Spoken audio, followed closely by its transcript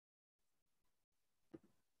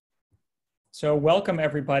So welcome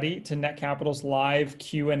everybody to Netcapital's live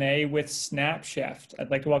Q&A with SNAPSHYFT.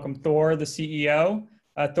 I'd like to welcome Thor, the CEO.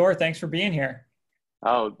 Thor, thanks for being here.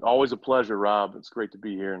 Oh, always a pleasure, Rob. It's great to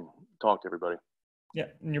be here and talk to everybody. Yeah,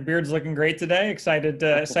 and your beard's looking great today. Excited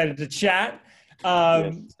to chat.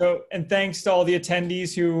 Yes. And thanks to all the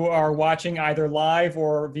attendees who are watching either live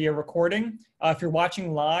or via recording. If you're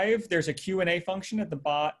watching live, there's a Q&A function at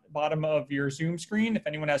the bottom of your Zoom screen. If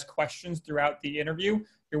anyone has questions throughout the interview,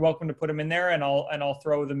 you're welcome to put them in there, and I'll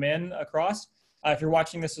throw them in across. If you're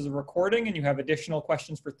watching this as a recording and you have additional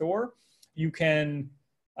questions for Thor, you can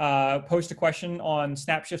post a question on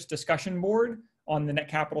SNAPSHYFT's discussion board on the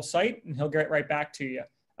Netcapital site, and he'll get right back to you.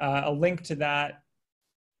 A link to that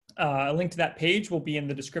page will be in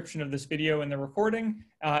the description of this video and the recording,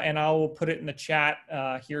 and I will put it in the chat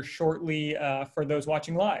here shortly for those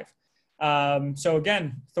watching live. So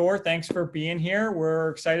again, Thor, thanks for being here.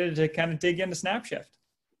 We're excited to kind of dig into SNAPSHYFT.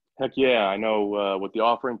 Heck yeah, I know with the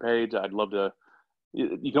offering page, I'd love to.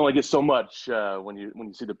 You can only get so much when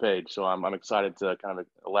you see the page, so I'm excited to kind of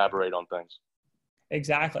elaborate on things.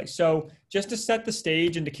 Exactly. So just to set the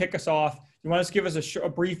stage and to kick us off, you want to give us a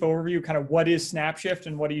brief overview, kind of what is SNAPSHYFT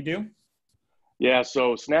and what do you do? Yeah,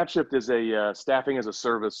 so SNAPSHYFT is a staffing as a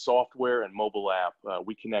service software and mobile app.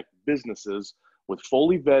 We connect businesses with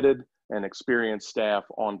fully vetted and experienced staff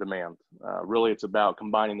on demand. Really, it's about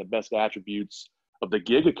combining the best attributes of the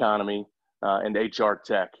gig economy and HR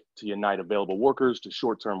tech to unite available workers to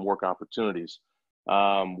short-term work opportunities.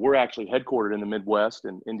 We're actually headquartered in the Midwest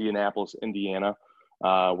in Indianapolis, Indiana.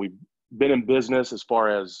 We've been in business as far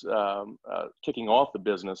as kicking off the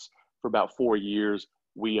business for about 4 years.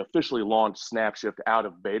 We officially launched SNAPSHYFT out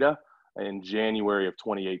of beta in January of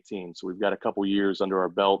 2018. So we've got a couple years under our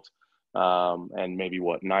belt and maybe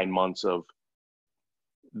 9 months of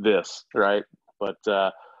this, right? But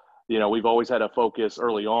we've always had a focus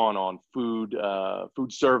early on food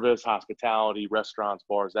service, hospitality, restaurants,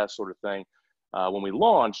 bars, that sort of thing when we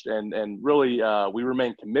launched. And really, we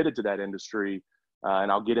remain committed to that industry.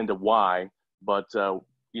 And I'll get into why, but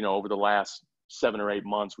over the last 7 or 8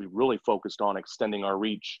 months, we've really focused on extending our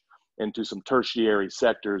reach into some tertiary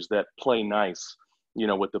sectors that play nice,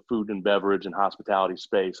 with the food and beverage and hospitality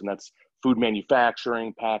space. And that's food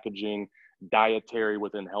manufacturing, packaging, dietary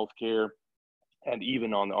within healthcare, and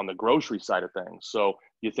even on the grocery side of things. So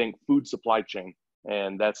you think food supply chain,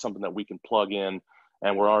 and that's something that we can plug in,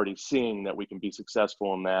 and we're already seeing that we can be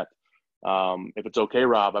successful in that. If it's okay,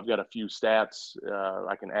 Rob, I've got a few stats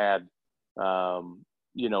I can add.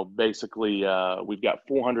 Basically, we've got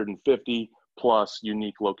 450 plus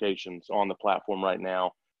unique locations on the platform right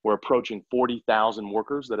now. We're approaching 40,000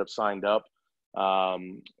 workers that have signed up. Our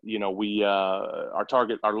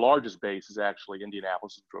largest base is actually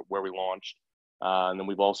Indianapolis, where we launched. And then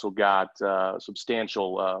we've also got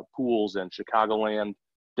substantial pools in Chicagoland,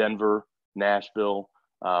 Denver, Nashville,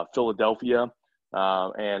 Philadelphia.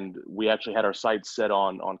 And we actually had our sights set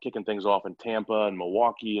on kicking things off in Tampa and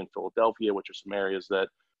Milwaukee and Philadelphia, which are some areas that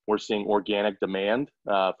we're seeing organic demand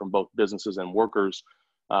from both businesses and workers.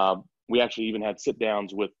 We actually even had sit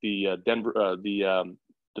downs with the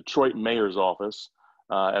Detroit mayor's office,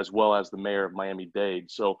 as well as the mayor of Miami-Dade.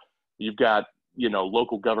 So you've got,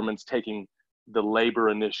 local governments taking the labor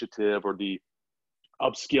initiative or the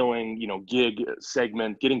upskilling, gig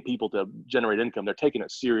segment, getting people to generate income. They're taking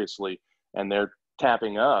it seriously, and they're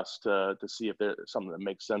tapping us to see if there's something that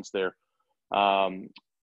makes sense there.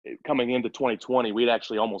 Coming into 2020, we'd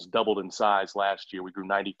actually almost doubled in size last year. We grew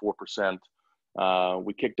 94%.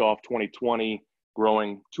 We kicked off 2020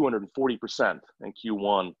 growing 240% in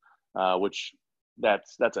Q1, which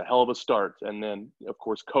that's a hell of a start. And then, of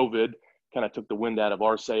course, COVID kind of took the wind out of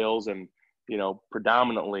our sails, and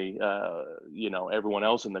predominantly, everyone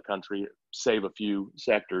else in the country, save a few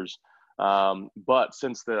sectors. But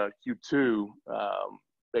since the Q2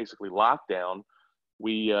 basically lockdown,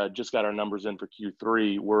 we just got our numbers in for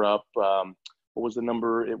Q3. We're up, what was the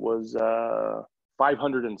number? It was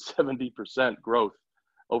 570% growth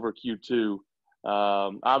over Q2.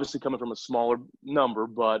 Obviously coming from a smaller number,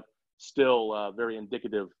 but still very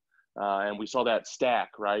indicative. And we saw that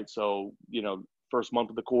stack, right? So, first month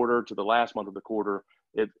of the quarter to the last month of the quarter,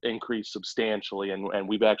 it increased substantially. And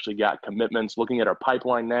we've actually got commitments looking at our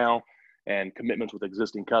pipeline now, and commitments with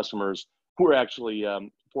existing customers. We're actually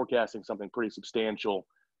forecasting something pretty substantial,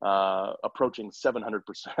 approaching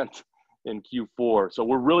 700% in Q4. So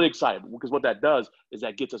we're really excited, because what that does is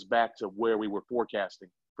that gets us back to where we were forecasting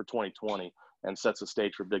for 2020 and sets the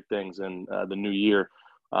stage for big things in the new year.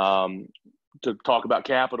 To talk about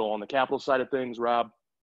capital, on the capital side of things, Rob,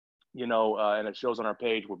 and it shows on our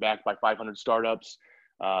page, we're backed by 500 startups.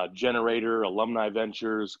 Generator, Alumni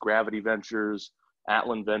Ventures, Gravity Ventures,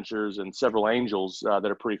 Atlan Ventures, and several angels that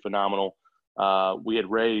are pretty phenomenal. We had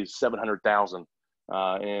raised $700,000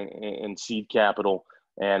 in seed capital,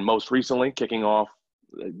 and most recently, kicking off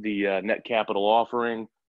the Netcapital offering,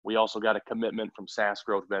 we also got a commitment from SaaS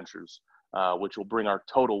Growth Ventures, which will bring our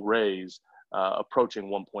total raise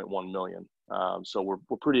approaching 1.1 million. So we're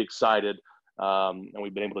pretty excited, and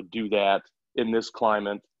we've been able to do that in this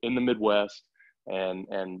climate in the Midwest,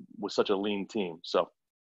 and with such a lean team. So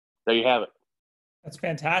there you have it. That's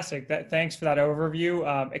fantastic. Thanks for that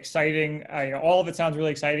overview. Exciting. All of it sounds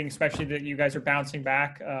really exciting, especially that you guys are bouncing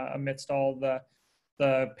back amidst all the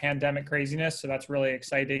pandemic craziness. So that's really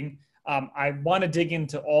exciting. I want to dig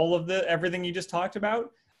into all of everything you just talked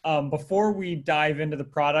about. Before we dive into the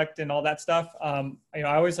product and all that stuff, I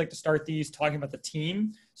always like to start these talking about the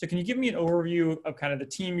team. So can you give me an overview of kind of the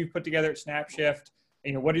team you've put together at SNAPSHYFT?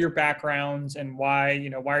 What are your backgrounds, and why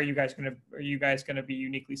are you guys going to be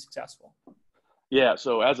uniquely successful? Yeah,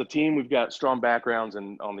 so as a team, we've got strong backgrounds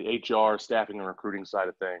on the HR, staffing, and recruiting side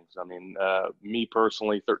of things. I mean, me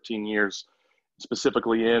personally, 13 years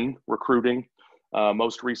specifically in recruiting.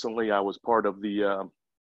 Most recently, I was part of a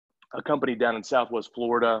company down in Southwest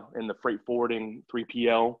Florida in the freight forwarding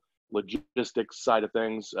 3PL logistics side of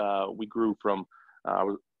things. We grew from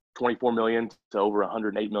 24 million to over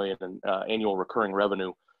 108 million in annual recurring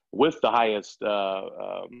revenue, with the highest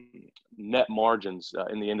net margins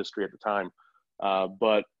in the industry at the time.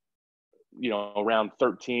 But around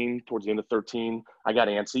 13, towards the end of 13, I got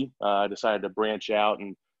antsy. I decided to branch out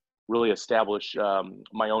and really establish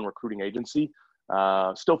my own recruiting agency.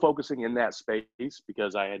 Still focusing in that space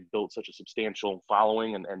because I had built such a substantial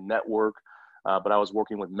following and network. But I was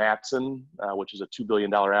working with Matson, which is a $2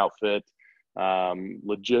 billion outfit,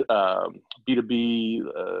 B2B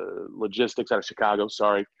logistics out of Chicago.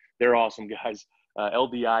 Sorry, they're awesome guys.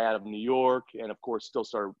 LDI out of New York, and of course, still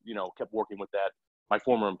kept working with my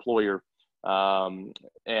former employer, and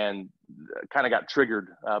kind of got triggered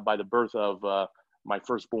by the birth of my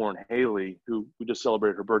firstborn, Haley, who we just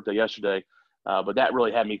celebrated her birthday yesterday. But that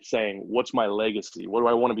really had me saying, what's my legacy? What do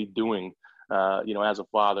I want to be doing, as a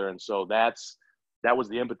father? And so that was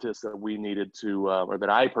the impetus that we needed to, or that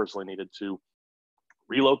I personally needed to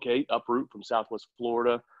relocate, uproot from Southwest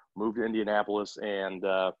Florida, move to Indianapolis, and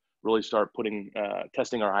really start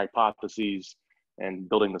testing our hypotheses and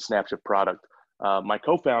building the SNAPSHYFT product. My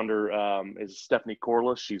co-founder is Stephanie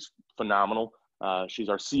Corliss. She's phenomenal. She's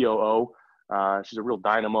our COO. She's a real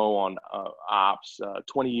dynamo on ops,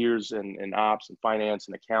 20 years in ops and finance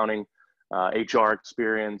and accounting, HR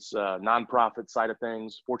experience, nonprofit side of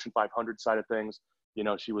things, Fortune 500 side of things.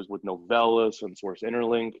 She was with Novellus and Source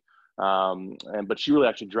Interlink, but she really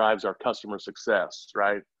actually drives our customer success,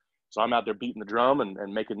 right? So I'm out there beating the drum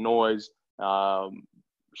and making noise.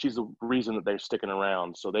 She's the reason that they're sticking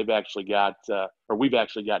around. So we've actually got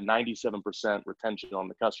 97% retention on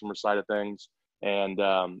the customer side of things. And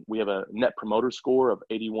we have a net promoter score of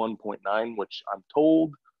 81.9, which I'm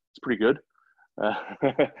told is pretty good.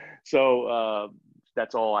 So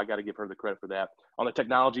that's all. I got to give her the credit for that. On the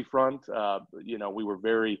technology front, we were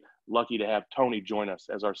very lucky to have Tony join us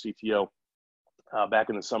as our CTO back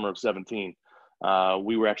in the summer of 17.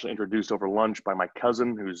 We were actually introduced over lunch by my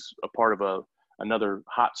cousin, who's a part of another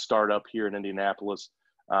hot startup here in Indianapolis.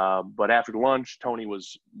 But after lunch, Tony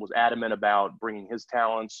was adamant about bringing his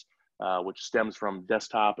talents, which stems from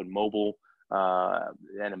desktop and mobile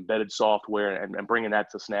and embedded software, and bringing that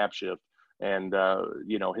to SNAPSHYFT. And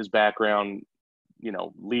his background,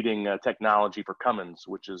 leading technology for Cummins,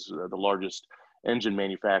 which is the largest engine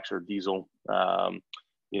manufacturer, diesel,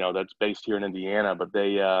 that's based here in Indiana. But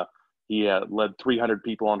he led 300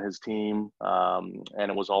 people on his team, and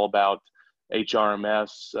it was all about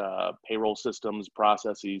HRMS, payroll systems,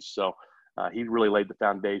 processes. So he really laid the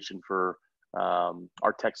foundation for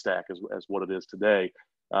our tech stack as what it is today.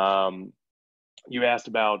 You asked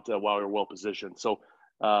about why we're well positioned. So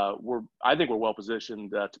I think we're well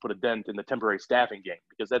positioned to put a dent in the temporary staffing game,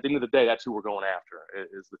 because at the end of the day, that's who we're going after,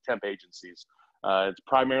 is the temp agencies. It's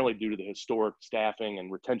primarily due to the historic staffing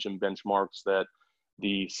and retention benchmarks that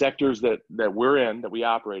the sectors that we're in, that we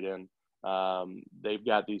operate in, they've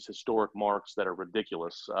got these historic marks that are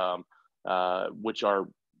ridiculous, which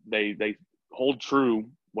they hold true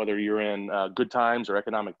whether you're in good times or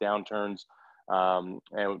economic downturns, and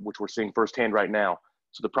which we're seeing firsthand right now.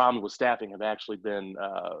 So the problems with staffing have actually been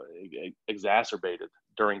exacerbated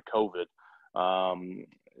during COVID.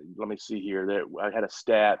 Let me see here. I had a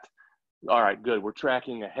stat. All right, good. We're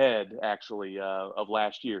tracking ahead, actually, of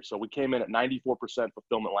last year. So we came in at 94%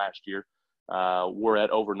 fulfillment last year. We're at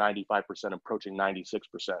over 95%, approaching 96%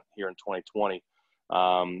 here in 2020.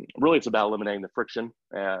 Really, it's about eliminating the friction,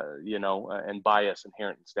 and bias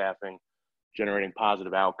inherent in staffing, generating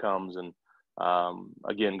positive outcomes, and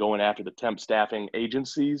again, going after the temp staffing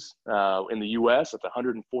agencies in the U.S. It's a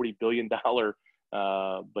 $140 billion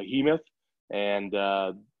behemoth, and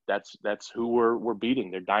that's who we're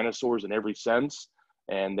beating. They're dinosaurs in every sense,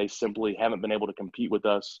 and they simply haven't been able to compete with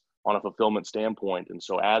us on a fulfillment standpoint. And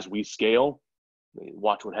so, as we scale,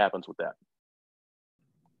 watch what happens with that.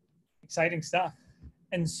 Exciting stuff.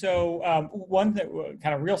 And so, one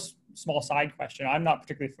kind of real small side question. I'm not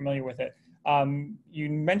particularly familiar with it. You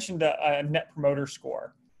mentioned a net promoter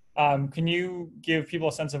score. Can you give people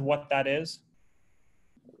a sense of what that is?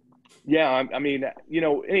 Yeah, I mean,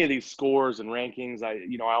 any of these scores and rankings, I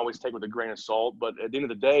always take with a grain of salt. But at the end of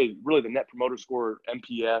the day, really, the Net Promoter Score,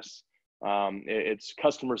 NPS, it's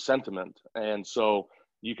customer sentiment, and so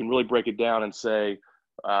you can really break it down and say,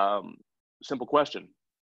 simple question: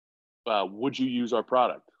 would you use our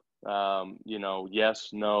product? Yes,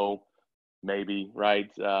 no, maybe, right?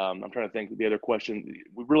 I'm trying to think of the other question.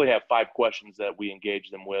 We really have 5 questions that we engage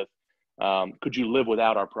them with. Could you live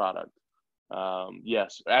without our product?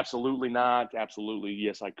 Yes, absolutely not. Absolutely,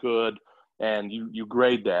 yes, I could. And you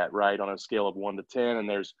grade that, right, on a scale of 1 to 10. And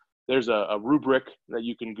there's a rubric that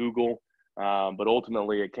you can Google, but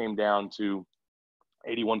ultimately it came down to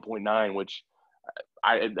 81.9, which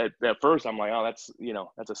at first I'm like, oh, that's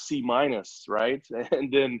a C minus, right?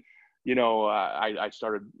 And then I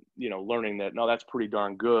started learning that no, that's pretty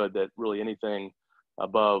darn good. That really anything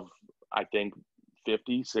above, I think,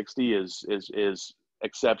 50, 60 is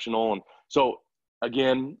exceptional. And so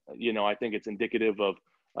again, I think it's indicative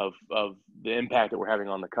of the impact that we're having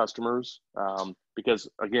on the customers, because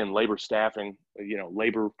again, labor staffing,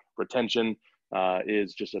 labor retention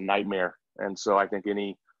is just a nightmare. And so I think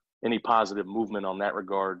any positive movement on that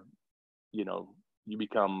regard, you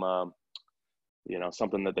become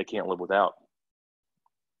something that they can't live without.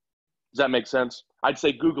 Does that make sense? I'd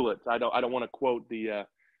say Google it. I don't want to quote the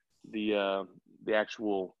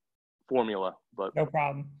actual formula, but no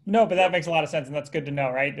problem. No, but that makes a lot of sense, and that's good to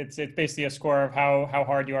know, right? It's basically a score of how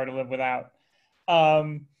hard you are to live without.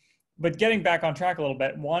 But getting back on track a little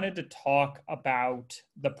bit, wanted to talk about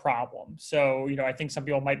the problem. So, I think some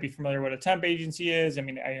people might be familiar with what a temp agency is. I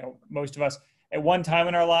mean, most of us at one time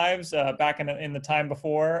in our lives, back in the time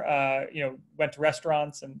before, went to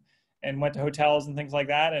restaurants and went to hotels and things like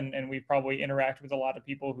that. And we probably interact with a lot of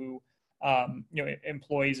people who,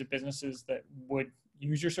 employees of businesses that would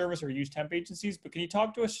use your service or use temp agencies. But can you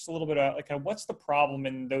talk to us just a little bit about what's the problem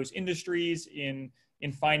in those industries in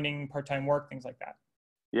finding part-time work, things like that?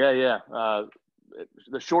 Yeah.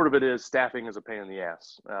 The short of it is staffing is a pain in the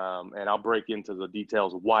ass. And I'll break into the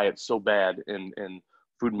details of why it's so bad in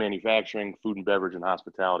food manufacturing, food and beverage, and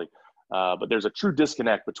hospitality. But there's a true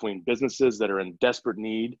disconnect between businesses that are in desperate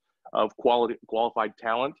need of qualified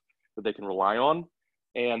talent that they can rely on,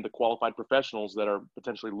 and the qualified professionals that are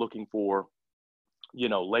potentially looking for,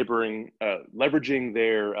 leveraging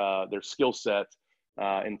their skill set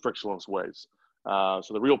in frictionless ways. So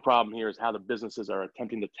the real problem here is how the businesses are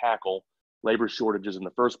attempting to tackle labor shortages in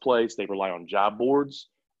the first place. They rely on job boards.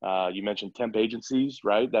 You mentioned temp agencies,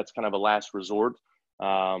 right? That's kind of a last resort.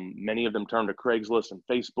 Many of them turn to Craigslist and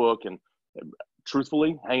Facebook, and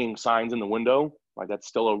truthfully, hanging signs in the window, like that's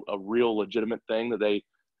still a real legitimate thing that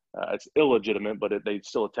it's illegitimate, but they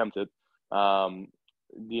still attempt it. And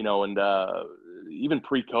even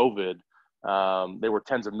pre-COVID, there were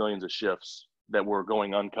tens of millions of shifts that were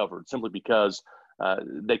going uncovered simply because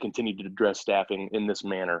they continued to address staffing in this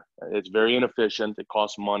manner. It's very inefficient. It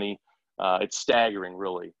costs money. It's staggering,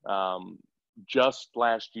 really. Just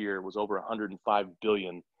last year was over $105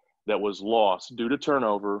 billion that was lost due to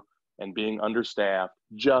turnover and being understaffed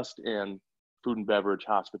just in food and beverage,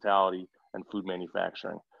 hospitality, and food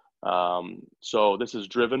manufacturing. So this is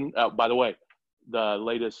driven, by the way, the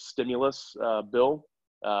latest stimulus bill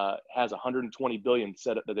has $120 billion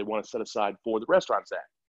that they want to set aside for the Restaurants Act.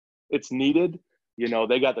 It's needed.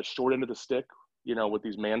 They got the short end of the stick, with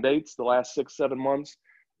these mandates the last 6-7 months.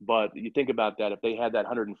 But you think about that, if they had that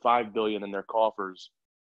 $105 billion in their coffers,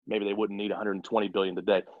 maybe they wouldn't need $120 billion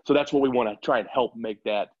today. So that's what we want to try and help make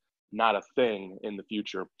that not a thing in the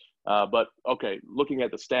future. But okay, looking at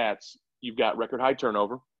the stats, you've got record high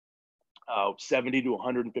turnover, 70 to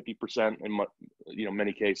 150% in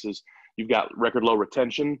many cases. You've got record low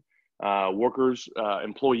retention.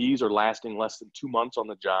 Employees are lasting less than 2 months on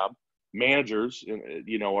the job. Managers,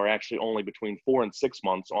 are actually only between 4 and 6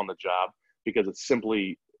 months on the job because it's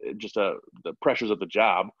simply just the pressures of the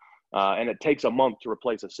job. And it takes a month to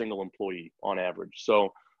replace a single employee on average.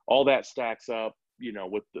 So all that stacks up,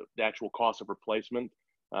 with the actual cost of replacement.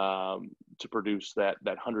 to produce that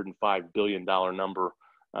 $105 billion number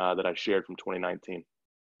that I shared from 2019.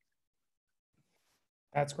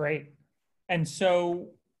 That's great. And so,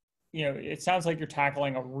 it sounds like you're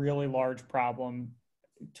tackling a really large problem.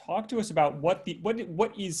 Talk to us about what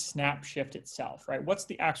is SNAPSHYFT itself, right? What's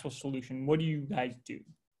the actual solution? What do you guys do?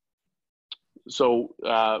 So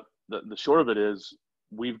the short of it is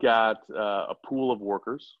we've got a pool of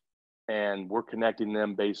workers, and we're connecting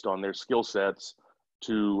them based on their skill sets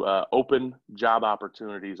to open job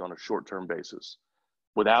opportunities on a short-term basis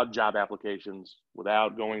without job applications,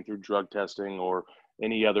 without going through drug testing or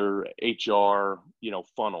any other HR,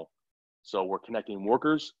 funnel. So we're connecting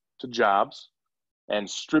workers to jobs and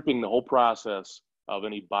stripping the whole process of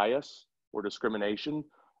any bias or discrimination.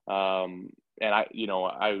 And I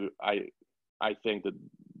think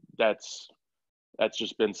that's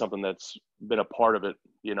just been something that's been a part of it,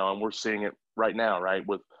 and we're seeing it right now, right,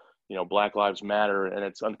 with, Black Lives Matter, and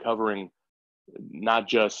it's uncovering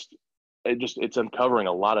it's uncovering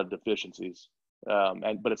a lot of deficiencies.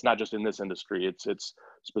 But it's not just in this industry, it's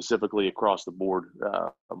specifically across the board,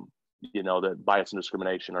 that bias and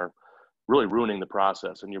discrimination are really ruining the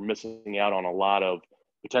process, and you're missing out on a lot of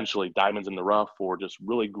potentially diamonds in the rough or just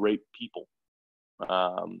really great people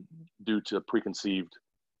due to preconceived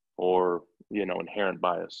or, inherent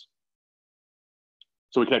bias.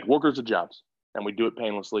 So we connect workers to jobs, and we do it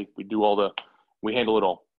painlessly. We handle it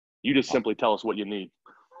all. You just simply tell us what you need.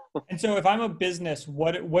 And so if I'm a business,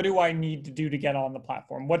 what do I need to do to get on the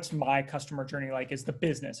platform? What's my customer journey like as the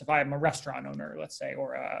business? If I'm a restaurant owner, let's say,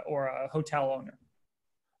 or a hotel owner.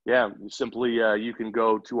 Yeah, simply you can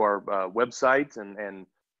go to our website and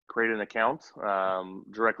create an account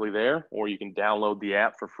directly there, or you can download the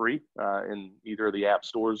app for free in either of the app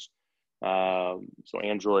stores, so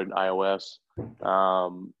Android, iOS.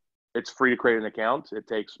 It's free to create an account. It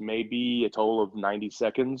takes maybe a total of 90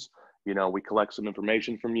 seconds. We collect some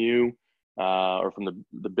information from you or from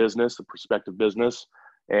the business, the prospective business.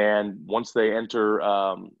 And once they enter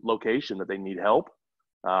location that they need help,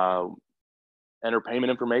 enter payment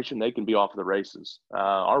information, they can be off to the races.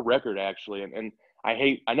 Our record actually, and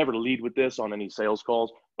I never lead with this on any sales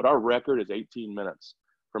calls, but our record is 18 minutes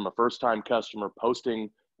from a first-time customer posting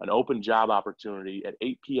an open job opportunity at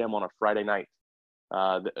 8 p.m. on a Friday night.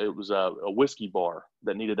 It was a whiskey bar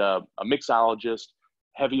that needed a mixologist,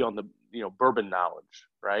 heavy on the bourbon knowledge,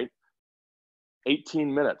 right?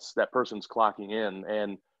 18 minutes that person's clocking in,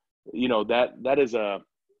 and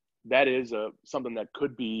that is something that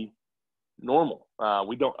could be normal.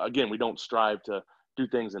 We don't strive to do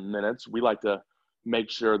things in minutes. We like to make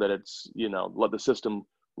sure that it's let the system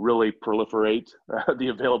really proliferate the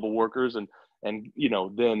available workers, and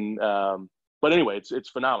then but anyway, it's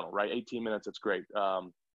phenomenal, right? 18 minutes, it's great.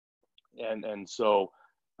 And so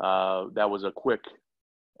that was a quick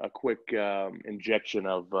injection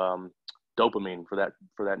of dopamine for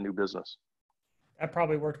that new business. That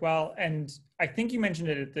probably worked well. And I think you mentioned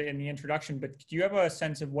it in the introduction, but do you have a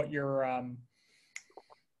sense of what your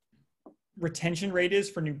retention rate is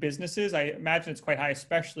for new businesses? I imagine it's quite high,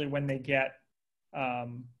 especially when they get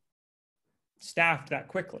staffed that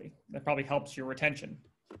quickly. That probably helps your retention.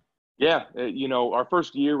 Yeah, our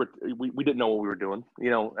first year, we didn't know what we were doing,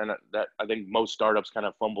 and that I think most startups kind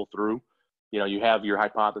of fumble through. You have your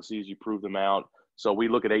hypotheses, you prove them out. So we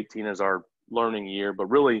look at 18 as our learning year, but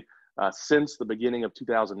really since the beginning of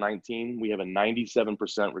 2019, we have a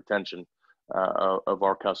 97% retention of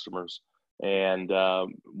our customers. And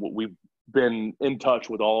we've been in touch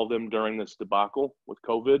with all of them during this debacle with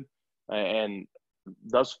COVID. And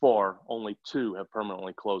thus far, only 2 have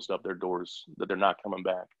permanently closed up their doors, that they're not coming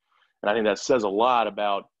back. And I think that says a lot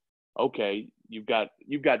about, okay, you've got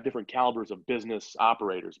different calibers of business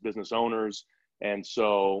operators, business owners. And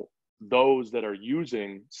so those that are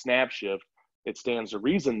using SNAPSHYFT, it stands to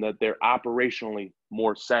reason that they're operationally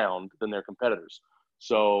more sound than their competitors.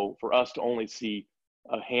 So for us to only see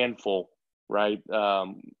a handful, right,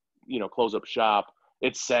 close up shop,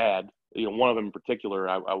 it's sad. One of them in particular,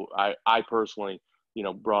 I personally,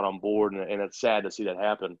 brought on board, and it's sad to see that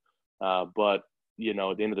happen. But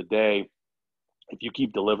at the end of the day, if you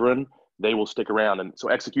keep delivering, they will stick around. And so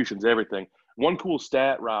execution's everything. One cool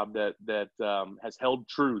stat, Rob, that has held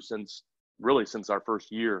true since our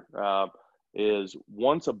first year is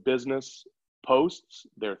once a business posts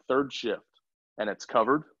their 3rd shift and it's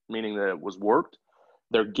covered, meaning that it was worked,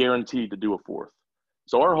 they're guaranteed to do a 4th.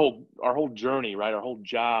 So our whole journey, right, our whole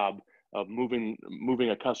job of moving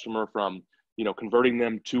a customer from, converting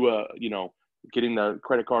them to getting the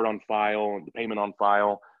credit card on file and the payment on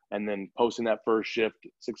file, and then posting that 1st shift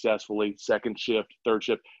successfully, 2nd shift, 3rd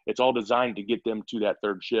shift. It's all designed to get them to that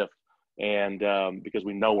 3rd shift. and because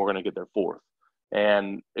we know we're going to get there fourth.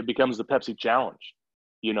 And it becomes the Pepsi challenge.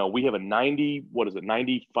 You know, we have a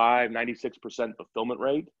 96% fulfillment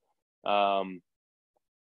rate.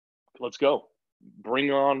 Let's go.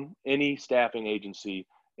 Bring on any staffing agency,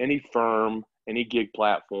 any firm, any gig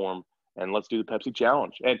platform, and let's do the Pepsi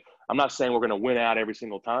challenge. And I'm not saying we're going to win out every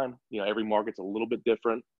single time. You know, every market's a little bit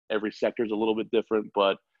different. Every sector's a little bit different,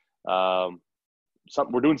 but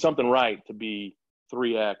we're doing something right to be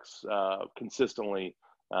 3X consistently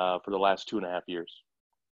for the last 2.5 years.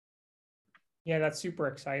 Yeah, that's super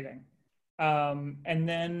exciting. And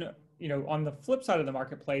then, you know, on the flip side of the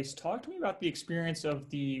marketplace, talk to me about the experience of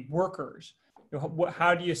the workers. You know,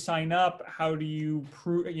 how do you sign up? How do you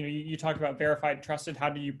prove, you know, you talked about verified, trusted. How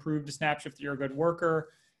do you prove to SNAPSHYFT that you're a good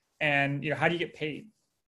worker? And, you know, how do you get paid?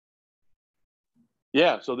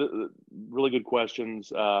 Yeah, so the really good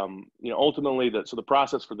questions. You know, ultimately, the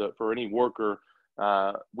process for any worker,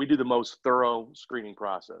 we do the most thorough screening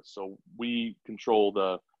process. So we control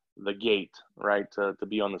the gate, right, to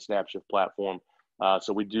be on the SNAPSHYFT platform.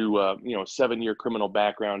 So we do you know, 7-year criminal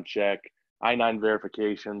background check, I-9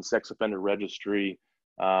 verification, sex offender registry,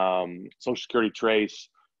 Social Security trace.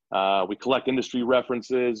 We collect industry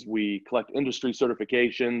references. We collect industry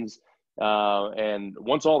certifications, and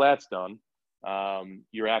once all that's done,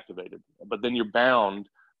 you're activated. But then you're bound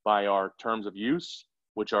by our terms of use,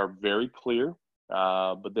 which are very clear,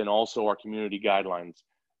 but then also our community guidelines,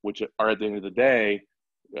 which are, at the end of the day,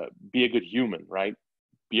 be a good human, right?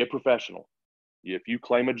 Be a professional. If you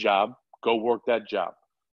claim a job, go work that job,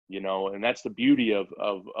 you know, and that's the beauty of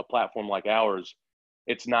a platform like ours.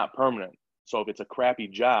 It's not permanent. So if it's a crappy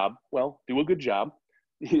job, well, do a good job,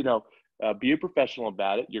 you know, be a professional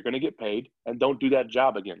about it. You're going to get paid, and don't do that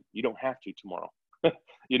job again. You don't have to tomorrow.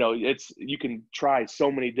 You know, you can try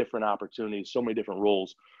so many different opportunities, so many different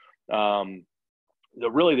roles. The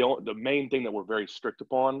main thing that we're very strict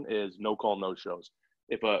upon is no call, no shows.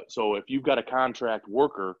 So if you've got a contract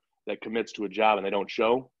worker that commits to a job and they don't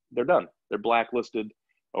show, they're done. They're blacklisted,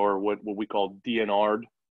 or what we call DNR'd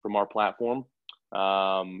from our platform.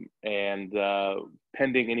 And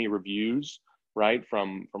pending any reviews, right,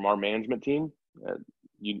 from our management team,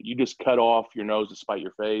 you just cut off your nose to spite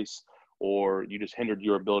your face, or you just hindered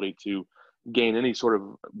your ability to gain any sort of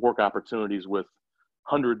work opportunities with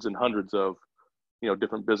hundreds and hundreds of, you know,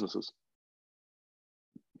 different businesses.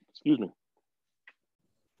 Excuse me.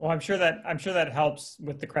 Well, I'm sure that helps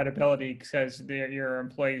with the credibility, because your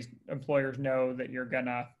employers know that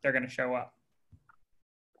they're gonna show up.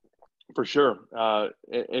 For sure. And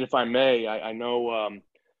if I may, I know,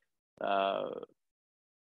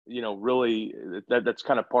 you know, really that's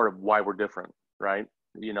kind of part of why we're different, right?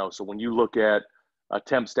 You know, so when you look at a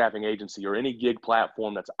temp staffing agency or any gig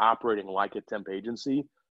platform that's operating like a temp agency,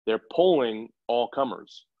 they're pulling all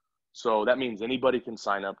comers. So that means anybody can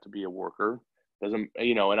sign up to be a worker. Doesn't,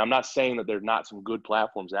 you know, and I'm not saying that there's not some good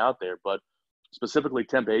platforms out there, but specifically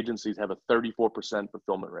temp agencies have a 34%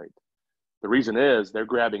 fulfillment rate. The reason is they're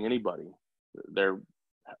grabbing anybody. They're,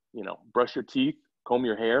 you know, brush your teeth, comb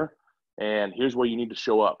your hair, and here's where you need to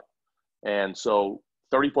show up. And so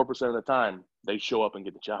 34% of the time, they show up and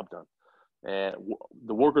get the job done. And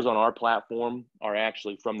the workers on our platform are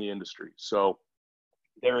actually from the industry. So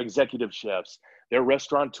they're executive chefs, they're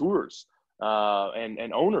restaurateurs,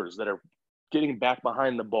 and owners that are getting back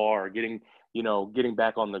behind the bar, getting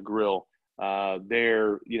back on the grill.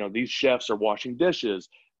 They're, you know, these chefs are washing dishes.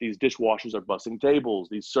 These dishwashers are bussing tables.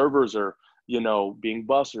 These servers are, you know, being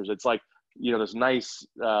bussers. It's like, you know, this nice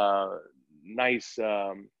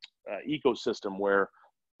ecosystem where,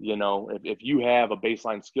 you know, if you have a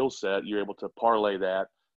baseline skill set, you're able to parlay that.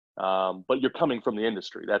 But you're coming from the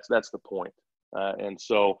industry. That's the point. And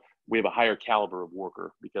so we have a higher caliber of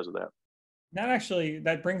worker because of that.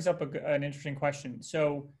 That brings up an interesting question.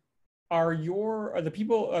 So are the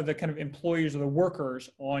people, the kind of employees or the workers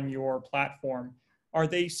on your platform, are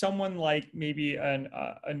they someone like maybe an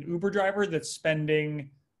Uber driver that's spending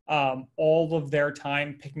all of their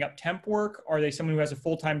time picking up temp work? Are they someone who has a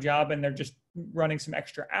full-time job and they're just running some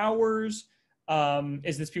extra hours?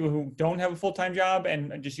 Is this people who don't have a full-time job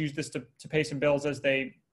and just use this to pay some bills as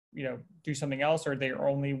they, you know, do something else, or they're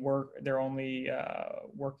only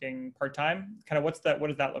working part-time? Kind of what does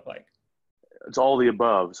that look like? It's all the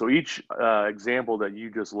above. So each example that you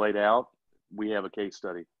just laid out, we have a case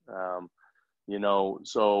study. You know,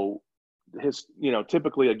 so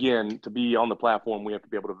typically, again, to be on the platform, we have to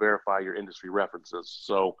be able to verify your industry references.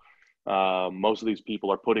 So most of these people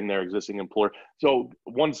are putting their existing employer. So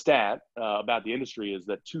one stat about the industry is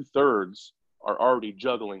that 2/3 are already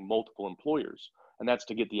juggling multiple employers, and that's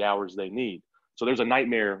to get the hours they need. So there's a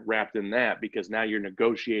nightmare wrapped in that, because now you're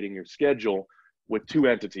negotiating your schedule with two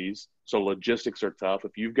entities. So logistics are tough.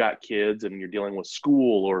 If you've got kids and you're dealing with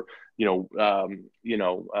school, or,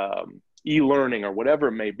 e-learning or whatever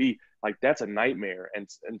it may be, like that's a nightmare. And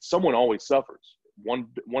someone always suffers, one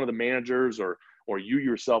of the managers or you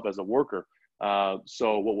yourself as a worker.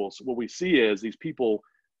 So what we see is these people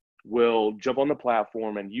will jump on the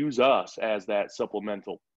platform and use us as that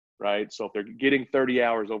supplemental, right? So if they're getting 30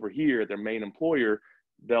 hours over here at their main employer,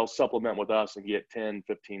 they'll supplement with us and get 10,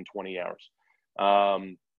 15, 20 hours.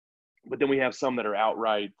 But then we have some that are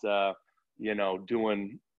outright,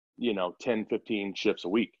 doing, 10, 15 shifts a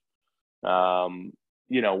week.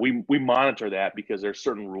 We monitor that because there's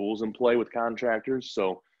certain rules in play with contractors.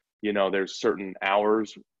 So, there's certain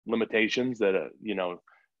hours limitations that,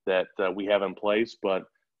 we have in place, but,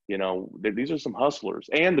 these are some hustlers.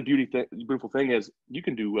 And the beautiful thing is you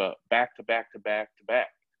can do back to back to back to back.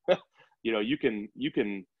 You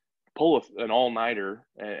can pull an all-nighter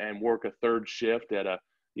and work a third shift at a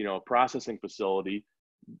processing facility,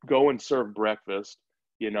 go and serve breakfast,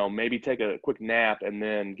 maybe take a quick nap and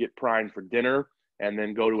then get primed for dinner, and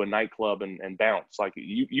then go to a nightclub and bounce. Like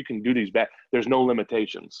you can do these back. There's no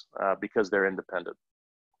limitations because they're independent.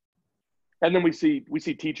 And then we see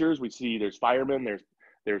teachers, there's firemen,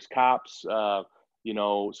 there's cops, so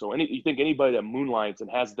you think anybody that moonlights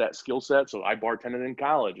and has that skill set. So I bartended in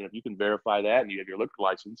college, and if you can verify that and you have your liquor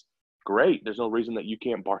license, great. There's no reason that you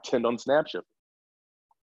can't bartend on SNAPSHYFT.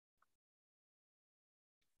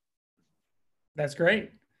 That's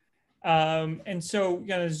great. And so,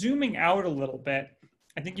 zooming out a little bit,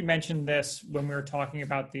 I think you mentioned this when we were talking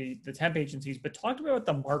about the temp agencies, but talk about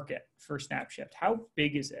the market for SNAPSHYFT. How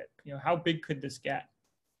big is it? How big could this get?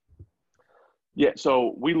 Yeah,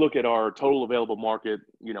 so we look at our total available market,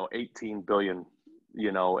 18 billion,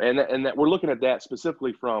 and that we're looking at that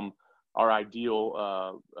specifically from our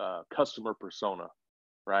ideal customer persona,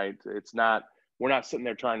 right? We're not sitting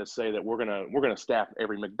there trying to say that we're gonna staff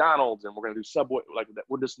every McDonald's and we're gonna do Subway like that.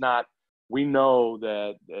 We're just not. We know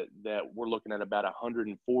that we're looking at about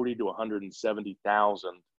 140 to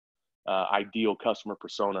 170,000 ideal customer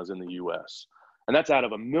personas in the U.S., and that's out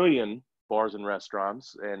of 1 million bars and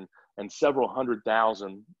restaurants and several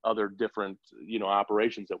 100,000 other different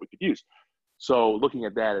operations that we could use. So looking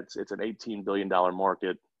at that, it's an $18 billion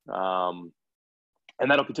market, and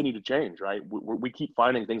that'll continue to change, right? We keep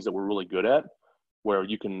finding things that we're really good at, where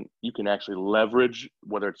you can actually leverage,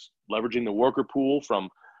 whether it's leveraging the worker pool from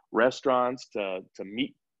restaurants to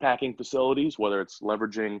meat packing facilities, whether it's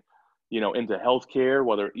leveraging into healthcare,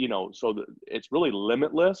 it's really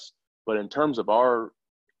limitless. But in terms of our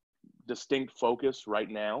distinct focus right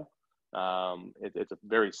now, it's a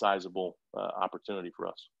very sizable opportunity for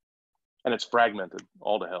us, and it's fragmented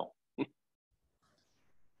all to hell.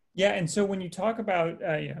 Yeah, and so when you talk about,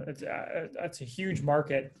 that's a huge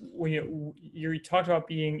market. When you talked about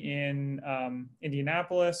being in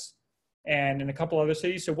Indianapolis and in a couple other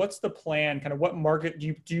cities. So what's the plan? Kind of what market do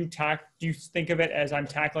you think of it as I'm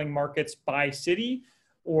tackling markets by city,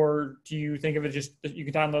 or do you think of it just that you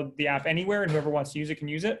can download the app anywhere and whoever wants to use it can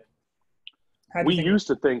use it? We used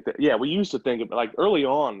to think of like early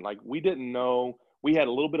on, like we didn't know, we had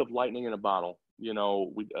a little bit of lightning in a bottle,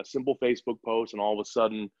 a simple Facebook post, and all of a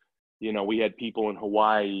sudden, we had people in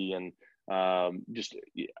Hawaii and just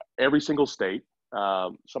every single state,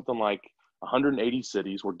 something like 180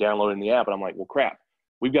 cities were downloading the app. And I'm like, well, crap,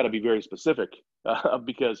 we've got to be very specific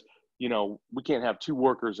because, we can't have two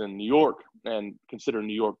workers in New York and consider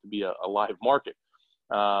New York to be a live market.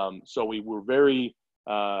 So we were very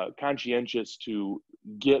conscientious to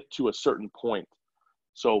get to a certain point.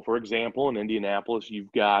 So for example, in Indianapolis,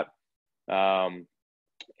 you've got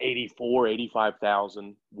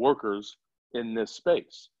 85,000 workers in this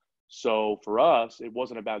space. So for us, it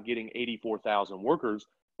wasn't about getting 84,000 workers.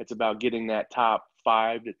 It's about getting that top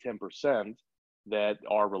 5 to 10% that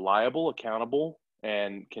are reliable, accountable,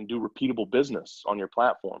 and can do repeatable business on your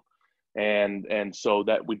platform. And so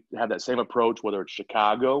that we have that same approach, whether it's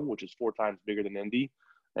Chicago, which is 4 times bigger than Indy,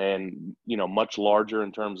 and much larger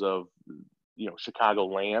in terms of Chicago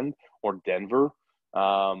land, or Denver.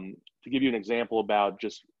 To give you an example about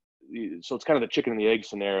so it's kind of the chicken and the egg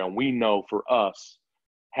scenario. And we know for us,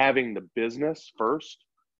 having the business first,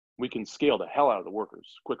 we can scale the hell out of the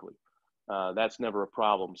workers quickly. That's never a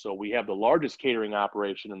problem. So we have the largest catering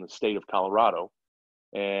operation in the state of Colorado,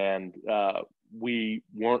 and we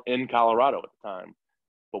weren't in Colorado at the time,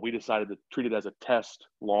 but we decided to treat it as a test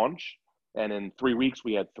launch. And in 3 weeks,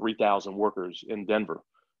 we had 3,000 workers in Denver.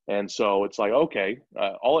 And so it's like, okay,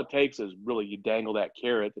 all it takes is really you dangle that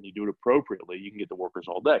carrot and you do it appropriately. You can get the workers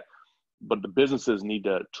all day. But the businesses need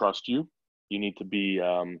to trust you. You need to be,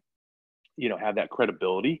 have that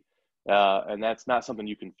credibility. And that's not something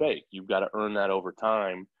you can fake. You've got to earn that over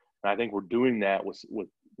time. And I think we're doing that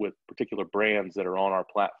with particular brands that are on our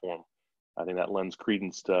platform. I think that lends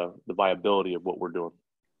credence to the viability of what we're doing.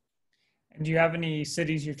 And do you have any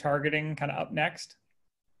cities you're targeting kind of up next?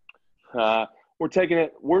 We're taking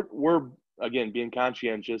it. We're again being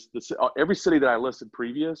conscientious. Every city that I listed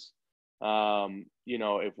previous,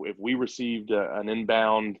 if we received an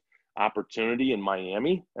inbound opportunity in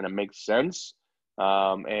Miami and it makes sense,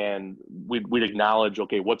 and we'd acknowledge,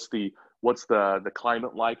 okay, what's the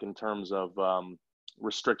climate like in terms of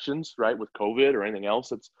restrictions, right, with COVID or anything else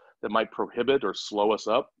that might prohibit or slow us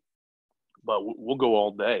up, but we'll go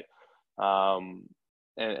all day.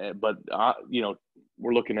 But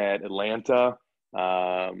we're looking at Atlanta,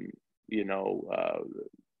 all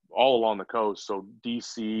along the coast. So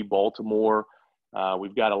DC, Baltimore,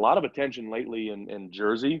 we've got a lot of attention lately in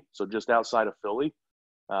Jersey. So just outside of Philly,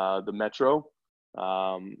 the Metro,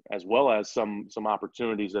 as well as some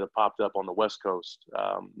opportunities that have popped up on the West Coast,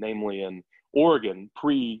 namely in Oregon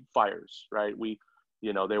pre-fires, right?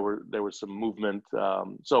 There was some movement.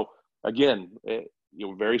 So again,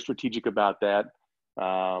 we're very strategic about that.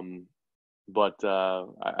 But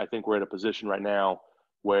I think we're at a position right now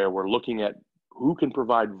where we're looking at who can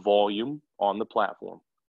provide volume on the platform.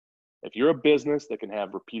 If you're a business that can have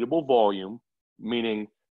repeatable volume, meaning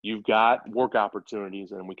you've got work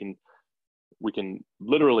opportunities and we can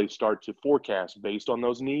literally start to forecast based on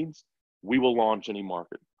those needs, we will launch any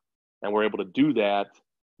market. And we're able to do that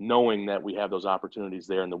knowing that we have those opportunities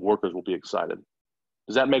there and the workers will be excited.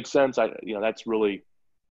 Does that make sense? That's really...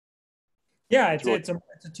 Yeah, it's a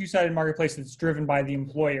two-sided marketplace that's driven by the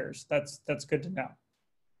employers. That's good to know.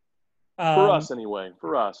 For us anyway,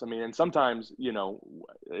 for us. I mean, and sometimes,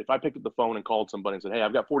 if I picked up the phone and called somebody and said, hey,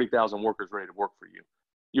 I've got 40,000 workers ready to work for you,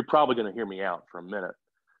 you're probably going to hear me out for a minute.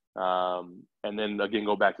 And then again,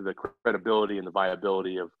 go back to the credibility and the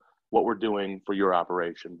viability of what we're doing for your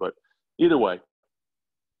operation. But either way.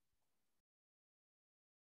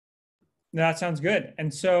 That sounds good.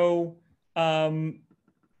 And so, I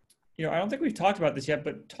don't think we've talked about this yet,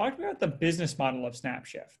 but talk about the business model of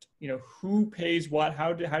SNAPSHYFT. Who pays what?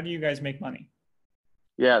 How do you guys make money?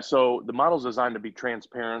 Yeah, so the model is designed to be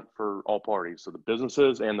transparent for all parties, so the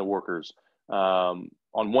businesses and the workers. On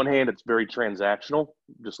one hand, it's very transactional,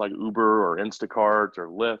 just like Uber or Instacart or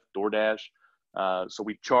Lyft, DoorDash. So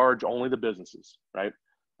we charge only the businesses, right?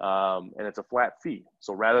 And it's a flat fee.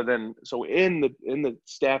 So in the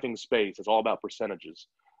staffing space, it's all about percentages.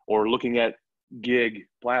 Or looking at gig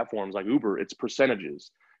platforms like Uber, it's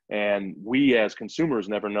percentages. And we as consumers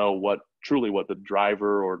never know what the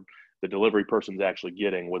driver or the delivery person's actually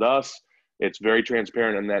getting. With us, it's very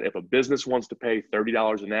transparent in that if a business wants to pay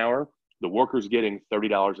 $30 an hour, the worker's getting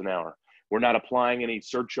 $30 an hour. We're not applying any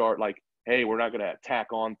surcharge like, hey, we're not going to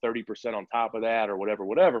tack on 30% on top of that or whatever.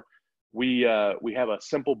 We have a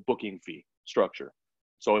simple booking fee structure.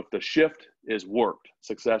 So if the shift is worked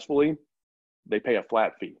successfully, they pay a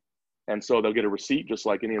flat fee. And so they'll get a receipt just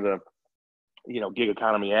like any of the, gig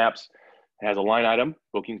economy apps. Has a line item,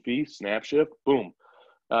 booking fee, SNAPSHYFT, boom.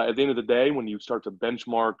 At the end of the day, when you start to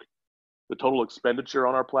benchmark the total expenditure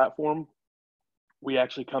on our platform, we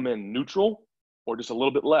actually come in neutral or just a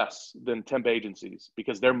little bit less than temp agencies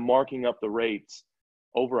because they're marking up the rates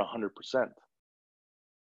over 100%.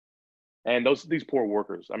 And these poor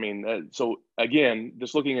workers, I mean, so again,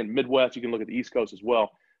 just looking at Midwest, you can look at the East Coast as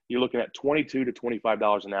well. You're looking at $22 to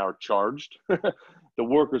 $25 an hour charged. The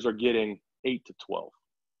workers are getting 8 to 12.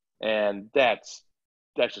 And that's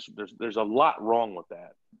just, there's a lot wrong with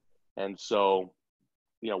that. And so,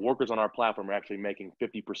 workers on our platform are actually making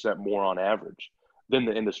 50% more on average than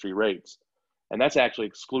the industry rates. And that's actually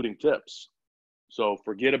excluding tips. So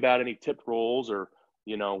forget about any tipped roles or,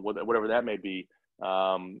 whatever that may be.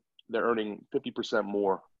 They're earning 50%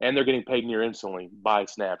 more and they're getting paid near instantly by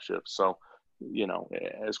SNAPSHYFT. So,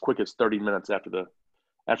 as quick as 30 minutes after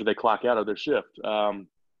they clock out of their shift.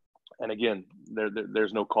 And again,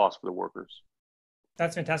 there's no cost for the workers.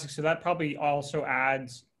 That's fantastic. So that probably also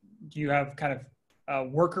adds, do you have kind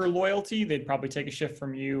of worker loyalty? They'd probably take a shift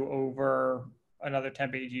from you over another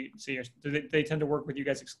temp agency. Do they tend to work with you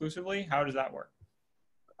guys exclusively? How does that work?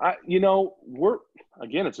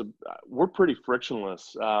 We're pretty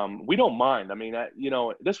frictionless. We don't mind. I mean,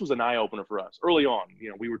 this was an eye opener for us early on.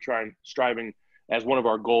 We were striving as one of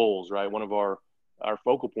our goals, right? One of our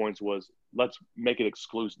focal points was let's make it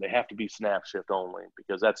exclusive. They have to be SNAPSHYFT only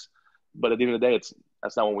because but at the end of the day,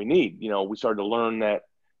 that's not what we need. We started to learn that,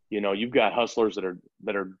 you've got hustlers that are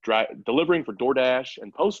delivering for DoorDash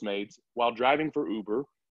and Postmates while driving for Uber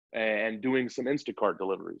and doing some Instacart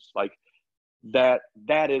deliveries. Like, that's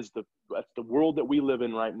the world that we live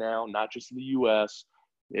in right now, not just in the U.S.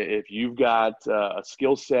 If you've got a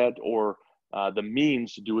skill set or the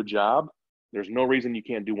means to do a job, there's no reason you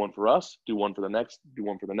can't do one for us, do one for the next, do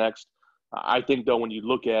one for the next. I think, though, when you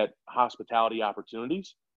look at hospitality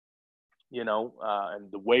opportunities,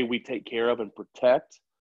 and the way we take care of and protect,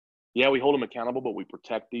 yeah, we hold them accountable, but we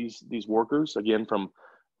protect these workers, again, from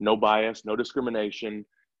no bias, no discrimination.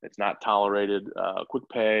 It's not tolerated, quick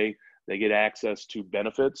pay. They get access to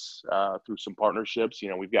benefits through some partnerships.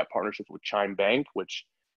 We've got partnerships with Chime Bank, which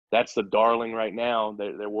that's the darling right now.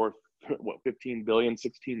 They're worth, what, 15 billion,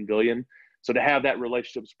 16 billion. So to have that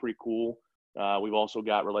relationship is pretty cool. We've also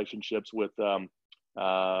got relationships with, some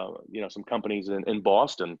companies in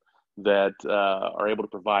Boston that are able to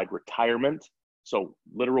provide retirement. So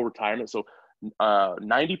literal retirement. So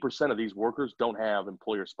 90% of these workers don't have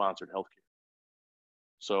employer-sponsored healthcare.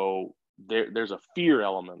 So there's a fear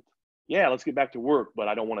element. Yeah, let's get back to work, but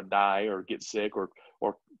I don't want to die or get sick or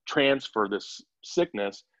transfer this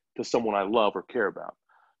sickness to someone I love or care about.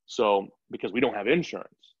 So because we don't have insurance,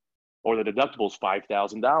 or the deductible is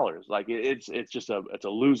 $5,000, like it's a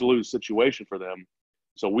lose-lose situation for them.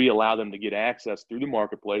 So we allow them to get access through the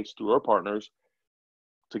marketplace, through our partners,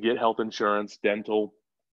 to get health insurance, dental,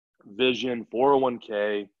 vision,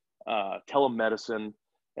 401k, telemedicine.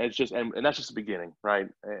 And it's just, and that's just the beginning, right?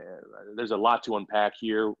 There's a lot to unpack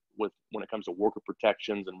here when it comes to worker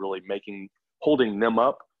protections and really holding them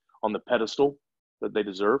up on the pedestal that they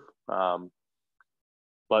deserve.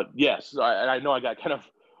 But yes, I know I got kind of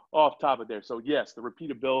off topic there. So yes, the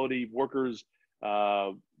repeatability, workers,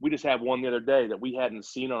 we just had one the other day that we hadn't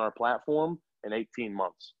seen on our platform in 18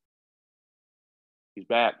 months. He's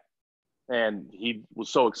back, and he was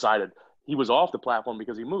so excited. He was off the platform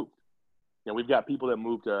because he moved. We've got people that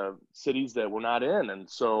moved to cities that we're not in. And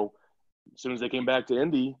so as soon as they came back to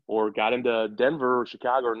Indy or got into Denver or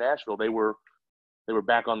Chicago or Nashville, they were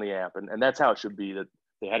back on the app. And that's how it should be, that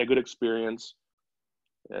they had a good experience.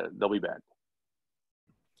 They'll be back.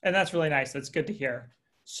 And that's really nice. That's good to hear.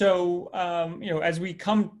 So, as we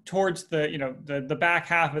come towards the back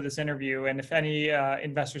half of this interview, and if any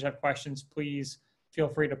investors have questions, please feel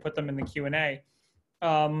free to put them in the Q&A.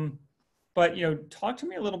 But, talk to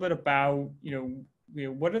me a little bit about,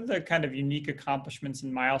 what are the kind of unique accomplishments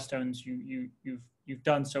and milestones you've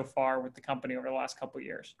done so far with the company over the last couple of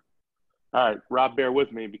years? All right, Rob, bear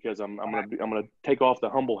with me because I'm gonna take off the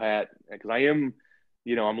humble hat, because I am,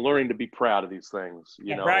 I'm learning to be proud of these things.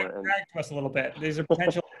 Brag to us a little bit. These are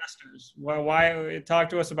potential investors. Why talk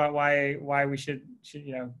to us about why we should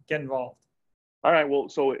get involved? All right, well,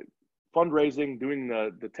 so fundraising, doing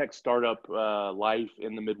the tech startup life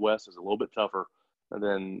in the Midwest is a little bit tougher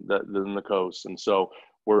than the coast. And so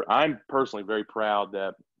I'm personally very proud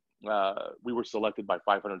that we were selected by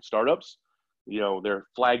 500 startups, their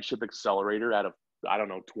flagship accelerator out of,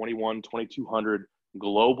 2,200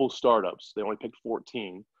 global startups. They only picked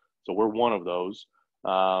 14. So we're one of those.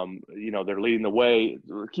 They're leading the way.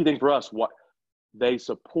 The key thing for us, they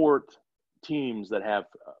support teams that have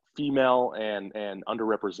female and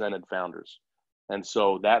underrepresented founders. And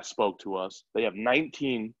so that spoke to us. They have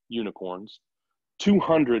 19 unicorns,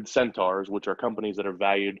 200 centaurs, which are companies that are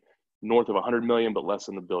valued north of 100 million, but less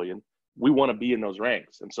than $1 billion. We want to be in those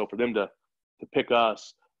ranks. And so for them to pick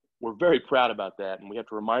us, we're very proud about that. And we have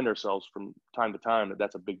to remind ourselves from time to time that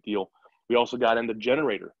that's a big deal. We also got into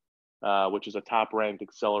Generator, which is a top ranked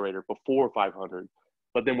accelerator before 500.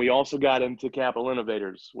 But then we also got into Capital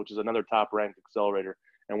Innovators, which is another top ranked accelerator.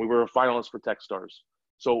 And we were a finalist for Techstars.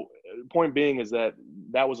 So point being is that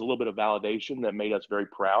was a little bit of validation that made us very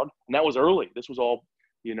proud. And that was early. This was all,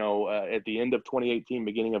 at the end of 2018,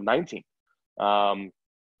 beginning of 19.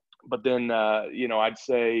 But then, I'd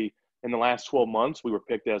say in the last 12 months, we were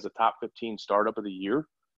picked as a top 15 startup of the year.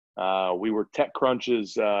 We were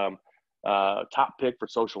TechCrunch's top pick for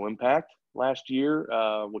social impact last year,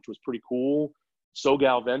 which was pretty cool.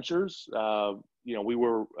 SoGal Ventures, we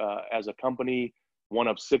were, as a company, one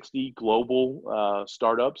of 60 global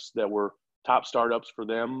startups that were top startups for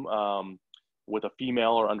them, with a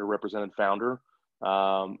female or underrepresented founder.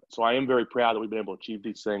 So I am very proud that we've been able to achieve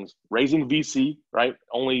these things. Raising VC, right?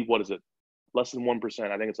 Only, less than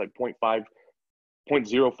 1%. I think it's like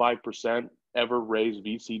 0.05% ever raised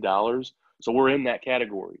VC dollars. So we're in that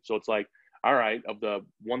category. So it's like, all right, of the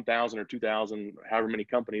 1,000 or 2,000, however many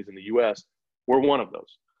companies in the US, we're one of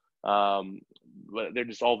those. But they're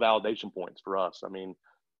just all validation points for us. I mean,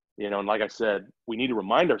 and like I said, we need to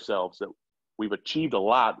remind ourselves that we've achieved a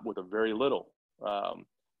lot with a very little, and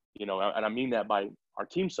I mean that by our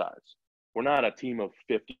team size. We're not a team of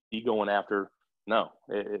 50 going after, no,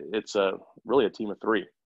 it's really a team of 3.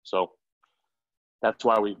 So that's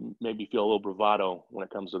why we maybe feel a little bravado when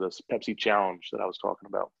it comes to this Pepsi challenge that I was talking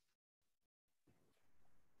about.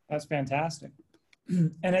 That's fantastic.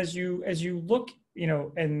 And as you look,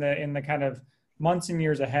 in the kind of months and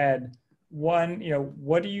years ahead, what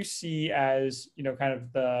do you see as, kind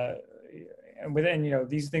of within,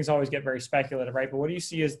 these things always get very speculative, right? But what do you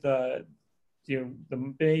see as the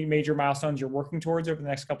big major milestones you're working towards over the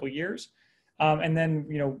next couple of years? And then,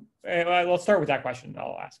 let's start with that question.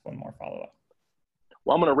 I'll ask one more follow-up.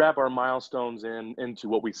 Well, I'm going to wrap our milestones into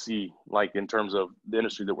what we see, like in terms of the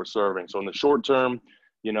industry that we're serving. So in the short term,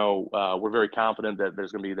 we're very confident that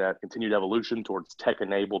there's going to be that continued evolution towards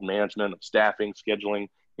tech-enabled management of staffing, scheduling,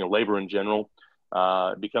 labor in general.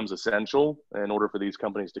 It becomes essential in order for these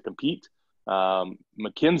companies to compete.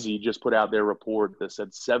 McKinsey just put out their report that said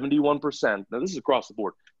 71%, now this is across the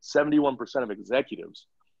board, 71% of executives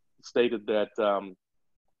stated that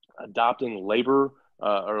adopting labor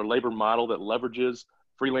or a labor model that leverages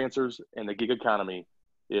freelancers and the gig economy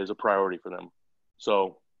is a priority for them.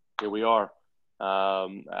 So here we are.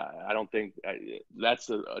 I don't think that's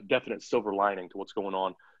a definite silver lining to what's going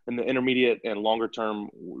on. In the intermediate and longer term,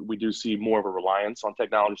 we do see more of a reliance on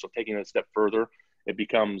technology. So taking it a step further, it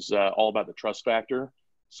becomes all about the trust factor.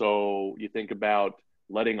 So you think about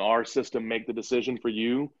letting our system make the decision for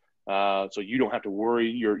you, so you don't have to worry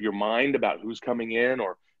your mind about who's coming in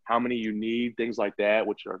or how many you need, things like that,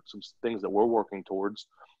 which are some things that we're working towards,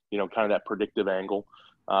 kind of that predictive angle.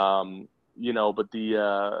 But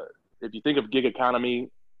if you think of gig economy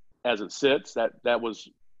as it sits, that was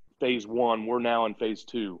phase one. We're now in phase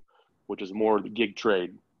two, which is more the gig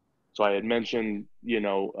trade. So I had mentioned,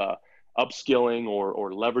 upskilling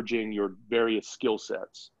or leveraging your various skill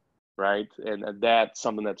sets, right? And that's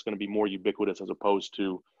something that's going to be more ubiquitous as opposed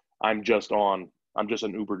to I'm just an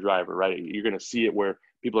Uber driver, right? You're going to see it where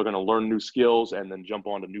people are going to learn new skills and then jump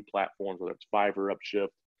onto new platforms, whether it's Fiverr, Upshift,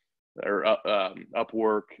 or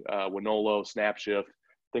Upwork, Winolo, SNAPSHYFT,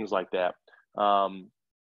 things like that.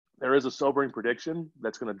 There is a sobering prediction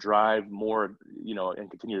that's going to drive more,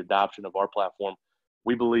 and continued adoption of our platform.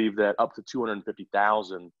 We believe that up to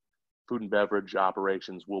 250,000 food and beverage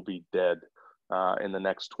operations will be dead in the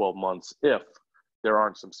next 12 months if there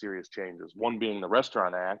aren't some serious changes. One being the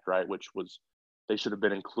Restaurant Act, right, which they should have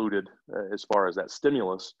been included as far as that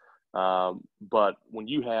stimulus. But when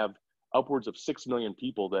you have upwards of 6 million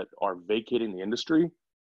people that are vacating the industry,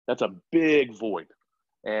 that's a big void.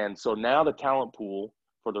 And so now the talent pool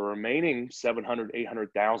for the remaining 700,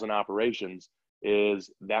 800,000 operations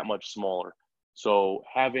is that much smaller. So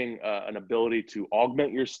having an ability to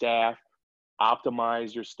augment your staff,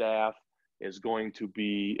 optimize your staff is going to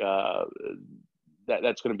be,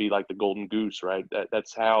 that's going to be like the golden goose, right?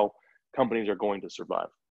 That's how companies are going to survive.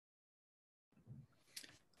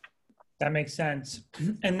 That makes sense.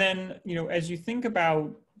 And then, as you think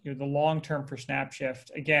about the long term for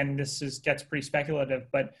SNAPSHYFT, again, gets pretty speculative,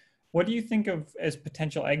 but what do you think of as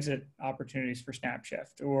potential exit opportunities for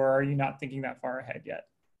SNAPSHYFT, or are you not thinking that far ahead yet?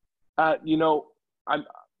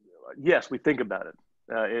 Yes, we think about it.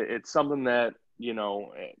 It's something that,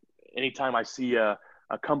 anytime I see a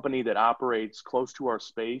company that operates close to our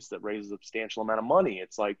space that raises a substantial amount of money,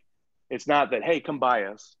 it's like, it's not that, hey, come buy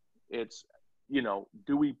us. It's,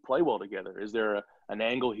 do we play well together? Is there an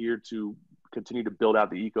angle here to continue to build out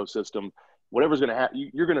the ecosystem? Whatever's going to happen,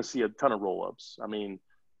 you're going to see a ton of roll-ups. I mean,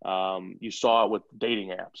 you saw it with dating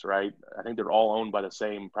apps, right? I think they're all owned by the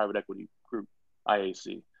same private equity group,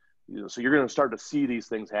 IAC. So you're going to start to see these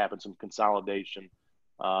things happen, some consolidation.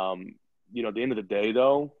 At the end of the day,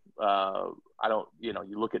 though,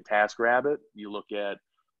 you look at TaskRabbit, you look at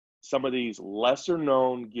some of these lesser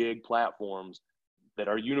known gig platforms that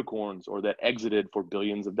are unicorns or that exited for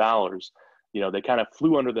billions of dollars. They kind of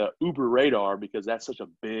flew under the Uber radar because that's a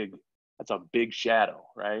big shadow,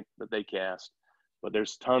 right, that they cast. But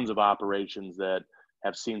there's tons of operations that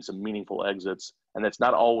have seen some meaningful exits, and that's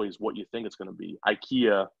not always what you think it's going to be.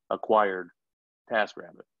 IKEA acquired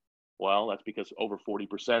TaskRabbit. Well, that's because over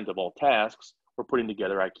 40% of all tasks were putting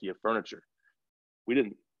together IKEA furniture. We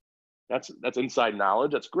didn't. That's inside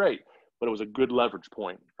knowledge. That's great, but it was a good leverage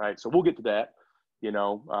point, right? So we'll get to that.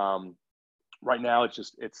 Right now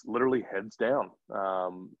it's literally heads down.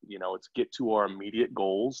 It's get to our immediate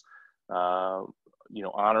goals. Honor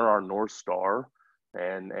our North Star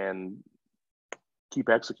and keep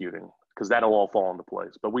executing, because that'll all fall into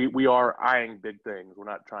place. But we are eyeing big things. We're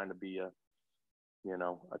not trying to be a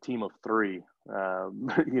team of three,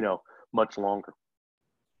 much longer.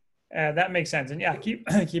 That makes sense. And yeah,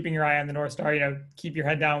 keeping your eye on the North Star, keep your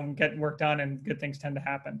head down, get work done, and good things tend to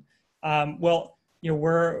happen. Well,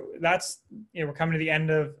 we're coming to the end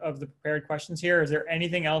of the prepared questions here. Is there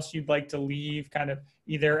anything else you'd like to leave, kind of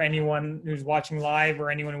either anyone who's watching live or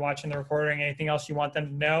anyone watching the recording, anything else you want them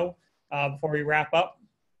to know before we wrap up?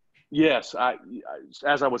 Yes,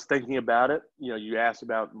 as I was thinking about it, you asked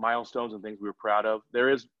about milestones and things we were proud of. There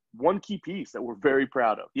is one key piece that we're very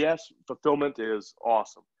proud of. Yes, fulfillment is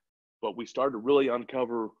awesome, but we started to really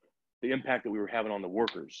uncover the impact that we were having on the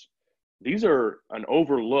workers. These are an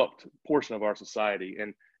overlooked portion of our society,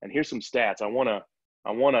 and here's some stats. I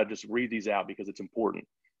wanna just read these out because it's important.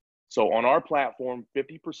 So on our platform,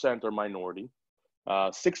 50% are minority,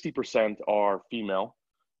 60% are female.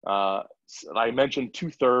 I mentioned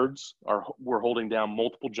 2/3 we're holding down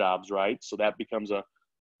multiple jobs, right? So that becomes a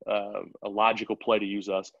logical play to use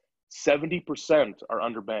us. 70% are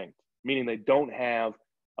underbanked, meaning they don't have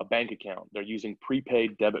a bank account. They're using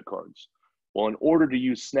prepaid debit cards. Well, in order to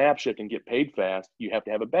use SNAPSHYFT and get paid fast, you have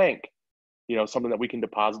to have a bank, something that we can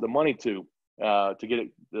deposit the money to get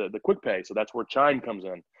it, the quick pay. So that's where Chime comes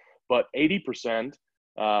in. But 80%,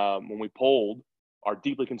 when we polled, are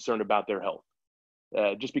deeply concerned about their health.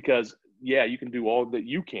 Just because, yeah, you can do all that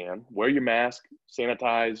you can, wear your mask,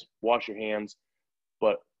 sanitize, wash your hands,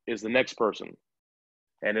 but is the next person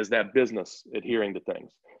and is that business adhering to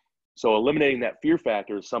things? So eliminating that fear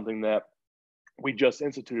factor is something that we just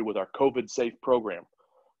instituted with our COVID safe program.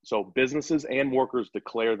 So businesses and workers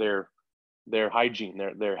declare their hygiene,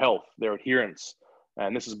 their health, their adherence.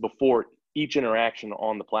 And this is before each interaction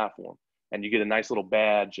on the platform. And you get a nice little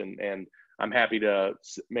badge, and I'm happy to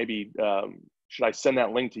maybe, should I send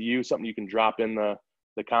that link to you? Something you can drop in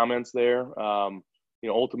the comments there.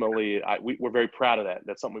 Ultimately, we're very proud of that.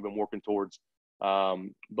 That's something we've been working towards.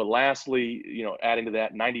 But lastly, adding to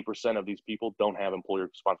that, 90% of these people don't have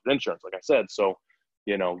employer-sponsored insurance, like I said. So,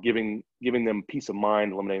 giving them peace of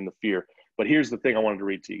mind, eliminating the fear. But here's the thing I wanted to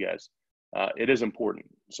read to you guys. It is important.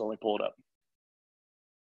 So let me pull it up.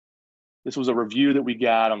 This was a review that we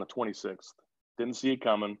got on the 26th. Didn't see it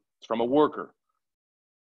coming. It's from a worker.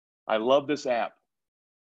 I love this app.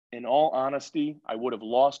 In all honesty, I would have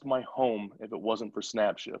lost my home if it wasn't for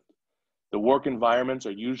SNAPSHYFT. The work environments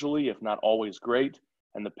are usually, if not always, great,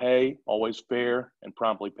 and the pay always fair and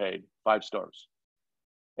promptly paid. 5 stars.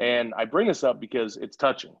 And I bring this up because it's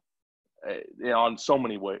touching on so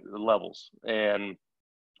many levels, and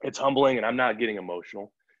it's humbling, and I'm not getting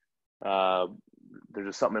emotional. There's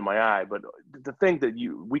just something in my eye. But to think that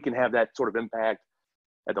we can have that sort of impact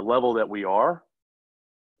at the level that we are,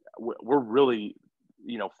 we're really,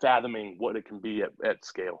 fathoming what it can be at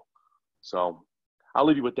scale. So I'll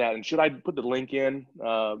leave you with that. And should I put the link in,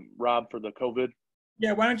 Rob, for the COVID?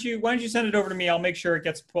 Yeah, why don't you send it over to me? I'll make sure it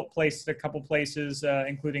gets placed a couple places,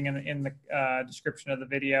 including in the description of the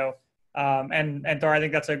video. And Thor, I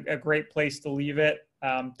think that's a great place to leave it.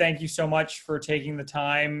 Thank you so much for taking the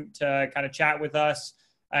time to kind of chat with us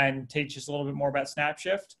and teach us a little bit more about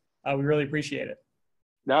SNAPSHYFT. We really appreciate it.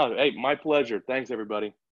 No, hey, my pleasure. Thanks,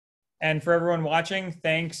 everybody. And for everyone watching,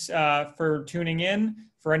 thanks for tuning in.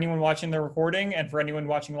 For anyone watching the recording and for anyone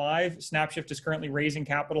watching live, SNAPSHYFT is currently raising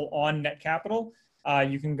capital on Netcapital.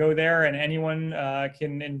 You can go there and anyone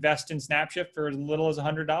can invest in SNAPSHYFT for as little as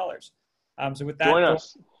 $100. So with that, join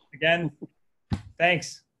us. Again,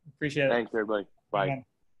 thanks. Appreciate it. Thanks, everybody. Bye. Again.